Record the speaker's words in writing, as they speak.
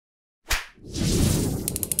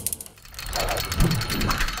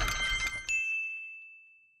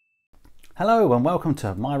Hello and welcome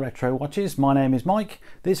to My Retro Watches. My name is Mike.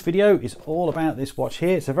 This video is all about this watch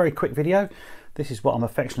here. It's a very quick video. This is what I'm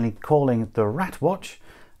affectionately calling the Rat Watch.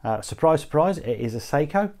 Surprise, surprise, it is a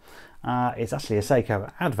Seiko. It's actually a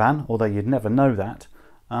Seiko Advan, although you'd never know that.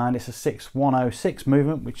 And it's a 6106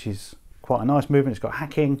 movement, which is quite a nice movement. It's got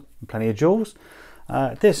hacking and plenty of jewels.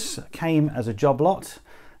 This came as a job lot.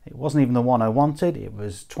 It wasn't even the one I wanted. It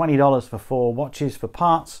was $20 for 4 watches for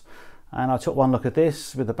parts. And I took one look at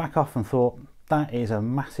this with the back off and thought, that is a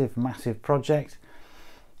massive project.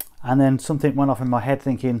 And then something went off in my head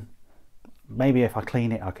thinking, maybe if I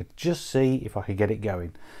clean it, I could just see if I could get it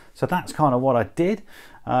going. So that's kind of what I did.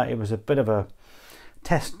 It was a bit of a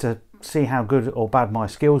test to see how good or bad my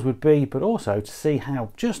skills would be, but also to see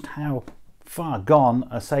just how far gone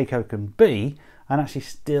a Seiko can be and actually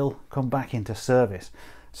still come back into service.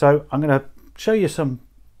 So I'm going to show you some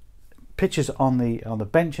pictures on the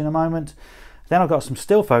bench in a moment. Then I've got some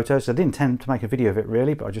still photos. I didn't intend to make a video of it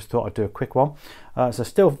really, but I just thought I'd do a quick one. So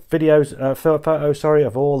still videos, photos,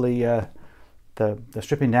 of all the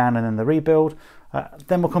stripping down and then the rebuild.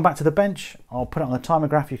 Then we'll come back to the bench. I'll put it on the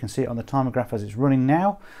timograph. You can see it on the timograph as it's running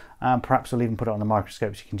now. Perhaps I'll even put it on the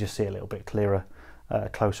microscope so you can just see it a little bit clearer,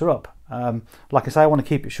 closer up. Like I say, I want to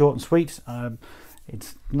keep it short and sweet.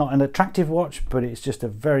 It's not an attractive watch, but it's just a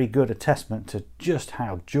very good testament to just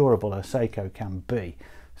how durable a Seiko can be.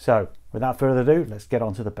 So without further ado, let's get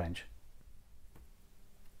on to the bench.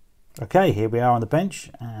 Okay, here we are on the bench,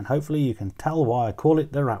 and hopefully you can tell why I call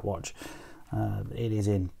it the Rat Watch. It is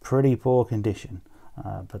in pretty poor condition,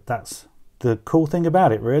 but that's the cool thing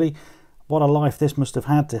about it really. What a life this must have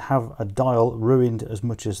had to have a dial ruined as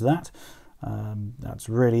much as that. That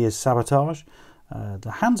really is sabotage.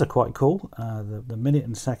 The hands are quite cool. The minute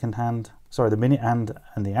and second hand, sorry, the minute hand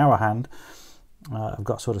and the hour hand have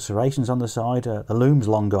got sort of serrations on the side. The loom's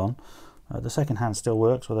long gone. The second hand still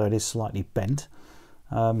works, although it is slightly bent.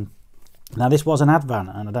 Now this was an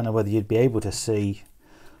Advan, and I don't know whether you'd be able to see,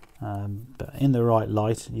 but in the right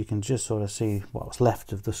light you can just sort of see what's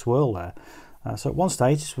left of the swirl there. So at one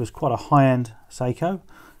stage this was quite a high-end Seiko.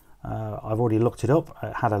 I've already looked it up.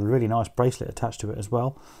 It had a really nice bracelet attached to it as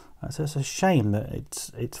well. So it's a shame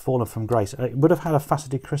that it's fallen from grace. It would have had a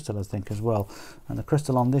faceted crystal, I think, as well. And the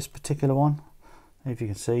crystal on this particular one, if you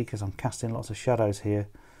can see, because I'm casting lots of shadows here,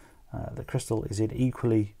 the crystal is in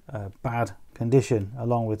equally bad condition,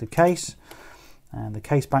 along with the case and the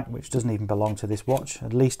case back, which doesn't even belong to this watch.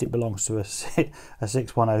 At least it belongs to a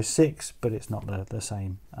 6106, but it's not the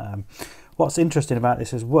same. What's interesting about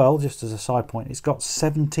this as well, just as a side point, it's got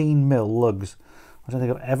 17mm lugs. I don't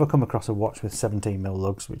think I've ever come across a watch with 17mm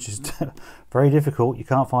lugs, which is very difficult. You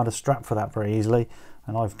can't find a strap for that very easily,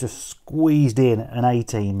 and I've just squeezed in an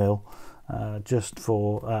 18mm just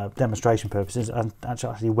for demonstration purposes, and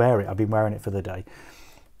actually wear it. I've been wearing it for the day.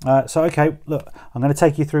 So okay, look, I'm going to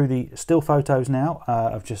take you through the still photos now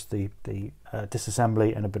of just the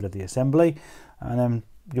disassembly and a bit of the assembly, and then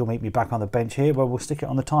you'll meet me back on the bench here where we'll stick it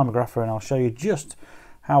on the timographer and I'll show you just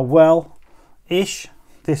how well-ish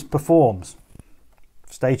this performs.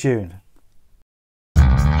 Stay tuned.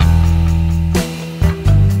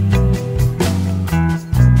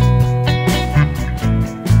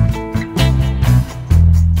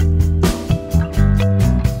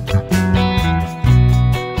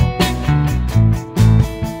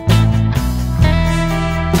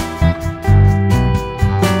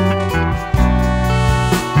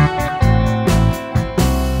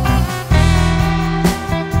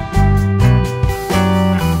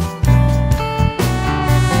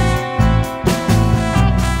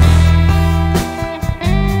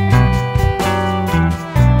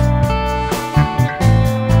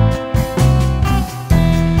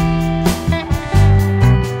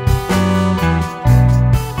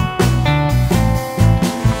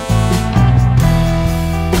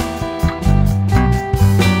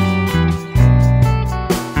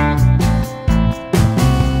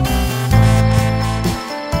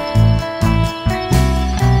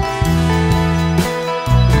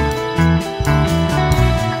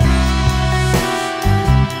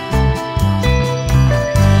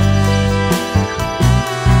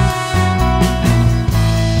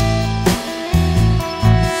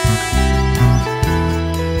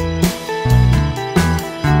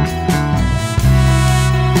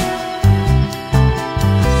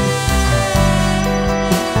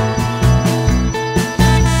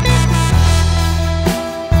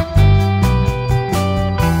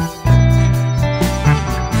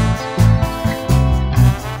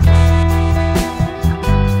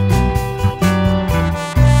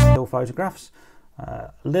 photographs.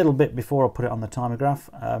 A little bit before I put it on the timograph.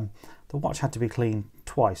 the watch had to be cleaned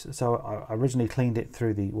twice. So I originally cleaned it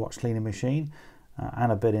through the watch cleaning machine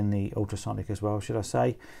and a bit in the ultrasonic as well, should I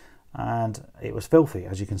say, and it was filthy,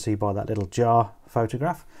 as you can see by that little jar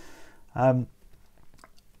photograph. On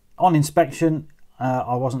inspection,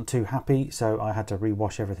 I wasn't too happy, so I had to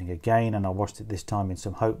rewash everything again, and I washed it this time in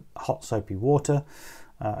some hot soapy water,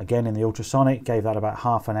 again in the ultrasonic. Gave that about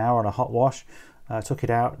half an hour on a hot wash, took it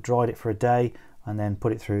out, dried it for a day, and then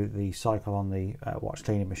put it through the cycle on the watch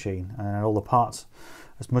cleaning machine. And all the parts,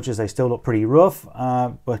 as much as they still look pretty rough,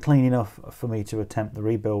 were clean enough for me to attempt the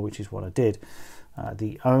rebuild, which is what I did.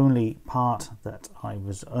 The only part that I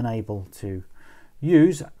was unable to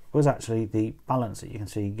use was actually the balance that you can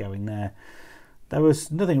see going there. There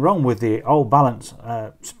was nothing wrong with the old balance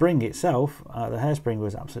spring itself. The hairspring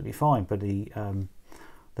was absolutely fine, but the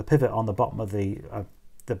pivot on the bottom of the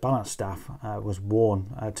balance staff was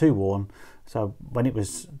worn, too worn. So when it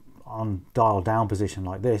was on dial down position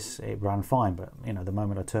like this, it ran fine, but you know, the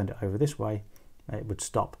moment I turned it over this way, it would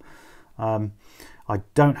stop. I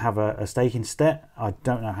don't have a staking set. I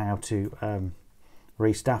don't know how to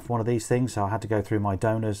restaff one of these things, so I had to go through my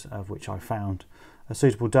donors, of which I found a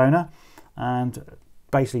suitable donor, and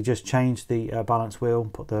basically just change the balance wheel,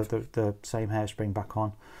 put the same hairspring back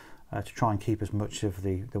on to try and keep as much of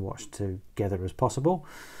the watch together as possible.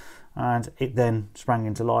 And it then sprang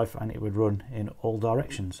into life, and it would run in all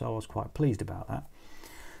directions, so I was quite pleased about that.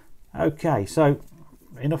 Okay, so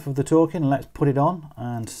enough of the talking, let's put it on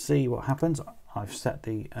and see what happens. I've set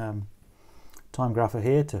the time grapher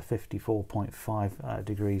here to 54.5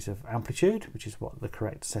 degrees of amplitude, which is what the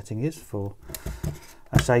correct setting is for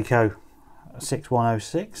a Seiko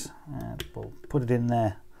 6106, and we'll put it in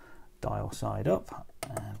there, dial side up,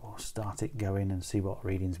 and we'll start it going and see what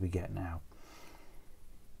readings we get now.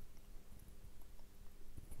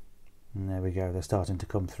 And there we go, they're starting to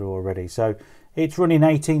come through already. So it's running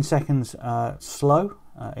 18 seconds slow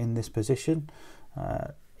in this position.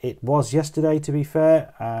 It was yesterday, to be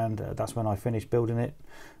fair, and that's when I finished building it.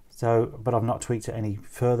 So, but I've not tweaked it any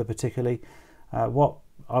further particularly. What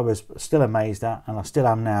I was still amazed at, and I still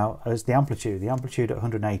am now, is the amplitude. The amplitude at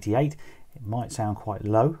 188, it might sound quite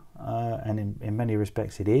low, and in many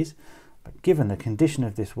respects it is. But given the condition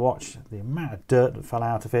of this watch, the amount of dirt that fell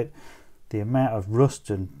out of it, the amount of rust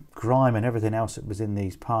and grime and everything else that was in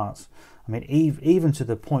these parts, I mean, even to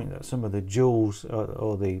the point that some of the jewels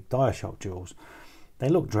or the Diashock jewels, they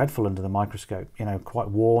look dreadful under the microscope, you know, quite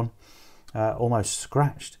worn, almost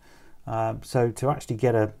scratched. So to actually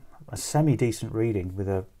get a semi-decent reading with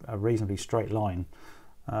a reasonably straight line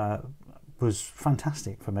was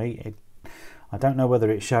fantastic for me. I don't know whether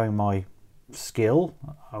it's showing my skill.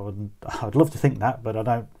 I'd love to think that, but I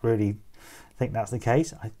don't really think that's the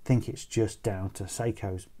case. I think it's just down to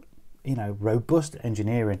Seiko's, you know, robust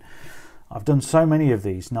engineering. I've done so many of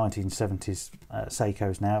these 1970s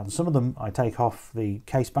Seikos now, and some of them I take off the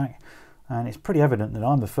case back, and it's pretty evident that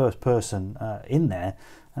I'm the first person in there,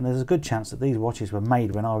 and there's a good chance that these watches were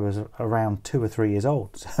made when I was around 2 or 3 years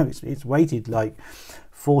old. So it's waited like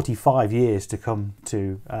 45 years to come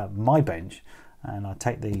to my bench, and I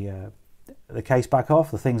take the case back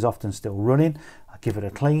off. The thing's often still running. I give it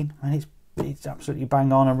a clean, and it's absolutely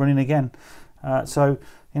bang on and running again. So,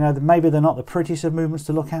 you know, maybe they're not the prettiest of movements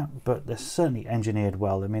to look at, but they're certainly engineered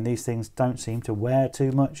well. I mean, these things don't seem to wear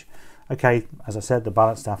too much. Okay, as I said, the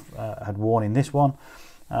balance staff had worn in this one,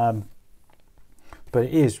 but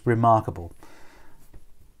it is remarkable.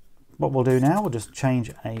 What we'll do now, we'll just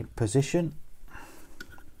change a position.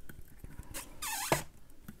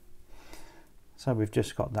 So we've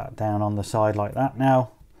just got that down on the side like that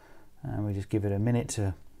now, and we just give it a minute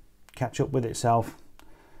to catch up with itself.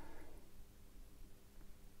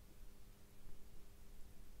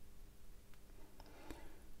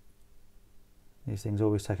 These things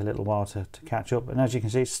always take a little while to catch up, and as you can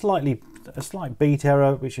see, it's a slight beat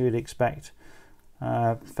error, which you would expect,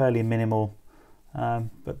 fairly minimal,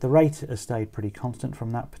 but the rate has stayed pretty constant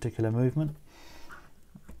from that particular movement.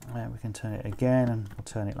 We can turn it again, and we'll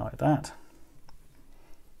turn it like that.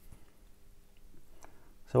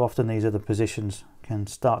 So often these other positions can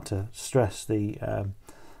start to stress the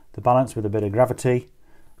balance with a bit of gravity,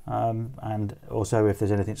 and also if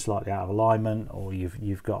there's anything slightly out of alignment, or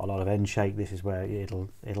you've got a lot of end shake, this is where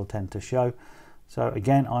it'll tend to show. So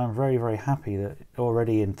again, I'm very, very happy that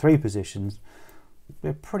already in 3 positions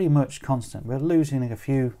we're pretty much constant. We're losing a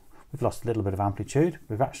few, we've lost a little bit of amplitude,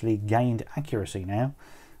 we've actually gained accuracy now,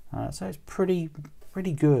 so it's pretty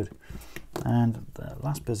good. And the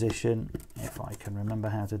last position, if I can remember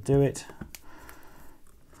how to do it,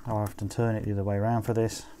 I often turn it the other way around for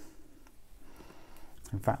this.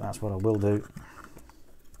 In fact, that's what I will do.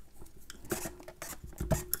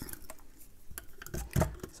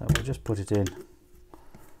 just put it in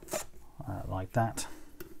like that.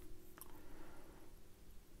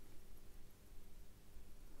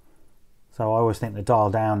 So I always think the dial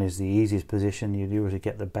down is the easiest position. You usually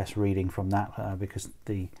get the best reading from that because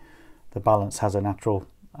the balance has a natural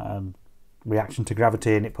reaction to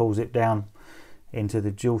gravity, and it pulls it down into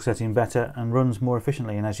the dual setting better and runs more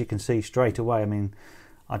efficiently. And as you can see straight away, I mean,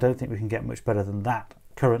 I don't think we can get much better than that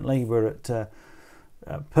currently. We're at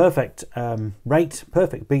perfect rate,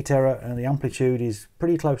 perfect beat error, and the amplitude is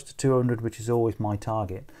pretty close to 200, which is always my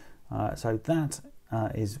target. So that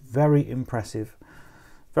is very impressive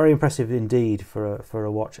indeed for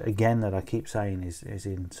a watch, again, that I keep saying is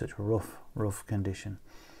in such a rough condition.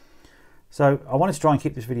 So I wanted to try and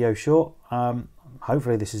keep this video short.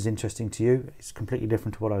 Hopefully this is interesting to you. It's completely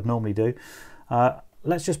different to what I'd normally do.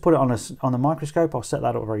 Let's just put it on the microscope. I'll set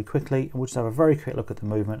that up very quickly, and we'll just have a very quick look at the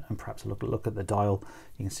movement and perhaps a look at the dial.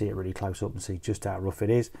 You can see it really close up and see just how rough it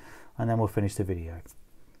is, and then we'll finish the video.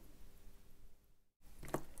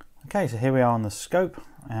 Okay, so here we are on the scope,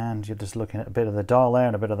 and you're just looking at a bit of the dial there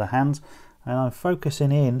and a bit of the hands, and I'm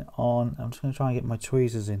focusing in on, I'm just going to try and get my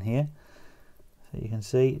tweezers in here so you can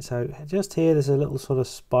see. So just here there's a little sort of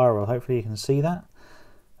spiral, hopefully you can see that,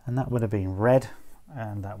 and that would have been red,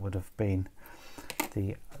 and that would have been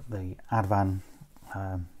the Advan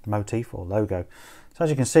motif or logo. So as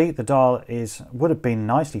you can see, the dial would have been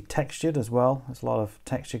nicely textured as well. There's a lot of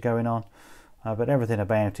texture going on, but everything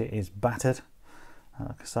about it is battered.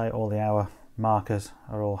 Like I say, all the hour markers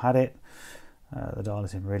are all had it. The dial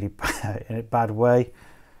is in really in a bad way.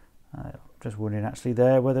 Just wondering actually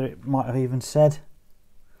there whether it might have even said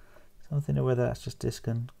something, or whether that's just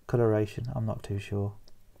discoloration. I'm not too sure.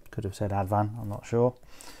 Could have said Advan, I'm not sure.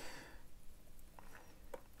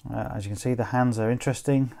 As you can see, the hands are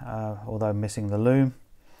interesting, although missing the loom.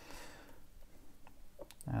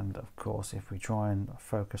 And of course, if we try and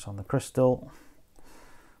focus on the crystal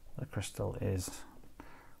is,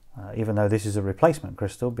 even though this is a replacement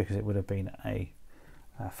crystal because it would have been a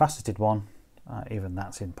faceted one, even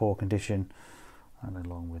that's in poor condition, and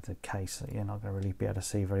along with the case that you're not going to really be able to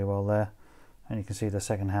see very well there. And you can see the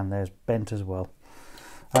second hand there is bent as well.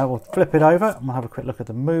 We'll flip it over and we'll have a quick look at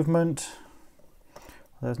the movement.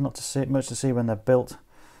 There's not much to see when they're built.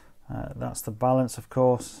 That's the balance, of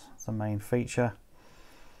course, the main feature.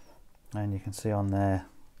 And you can see on there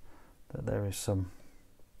that there is some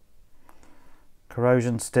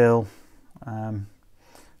corrosion still. Down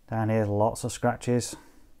here, lots of scratches.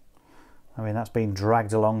 I mean, that's been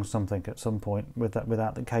dragged along something at some point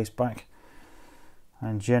without the case back.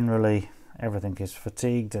 And generally, everything is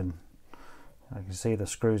fatigued, and you can see the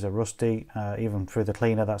screws are rusty. Even through the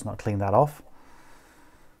cleaner, that's not cleaned that off.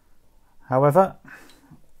 However,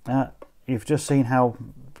 you've just seen how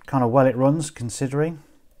kind of well it runs, considering.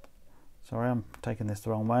 Sorry, I'm taking this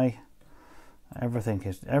the wrong way. Everything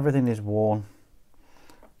is worn.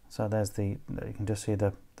 So there's you can just see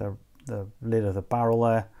the lid of the barrel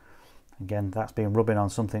there. Again, that's been rubbing on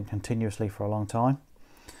something continuously for a long time.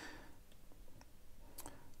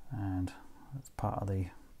 And that's part of the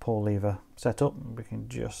pull lever setup. We can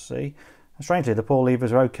just see. And strangely, the pull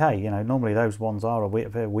levers are okay. You know, normally those ones are a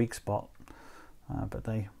very weak spot. But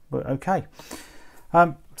they were okay.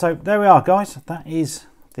 So there we are, guys. That is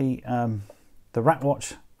the rat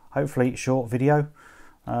watch, hopefully short video.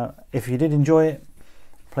 If you did enjoy it,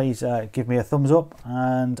 please give me a thumbs up,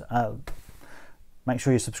 and make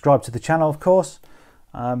sure you subscribe to the channel, of course.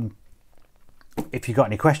 If you've got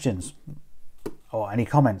any questions or any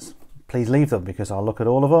comments, please leave them, because I'll look at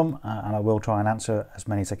all of them, and I will try and answer as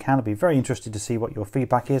many as I can. I'll be very interested to see what your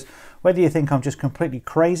feedback is, whether you think I'm just completely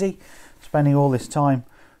crazy spending all this time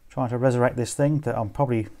trying to resurrect this thing that I'm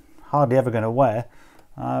probably hardly ever going to wear.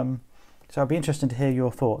 So it'll be interesting to hear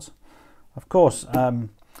your thoughts. Of course,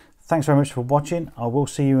 thanks very much for watching. I will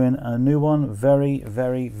see you in a new one very,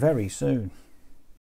 very, very soon.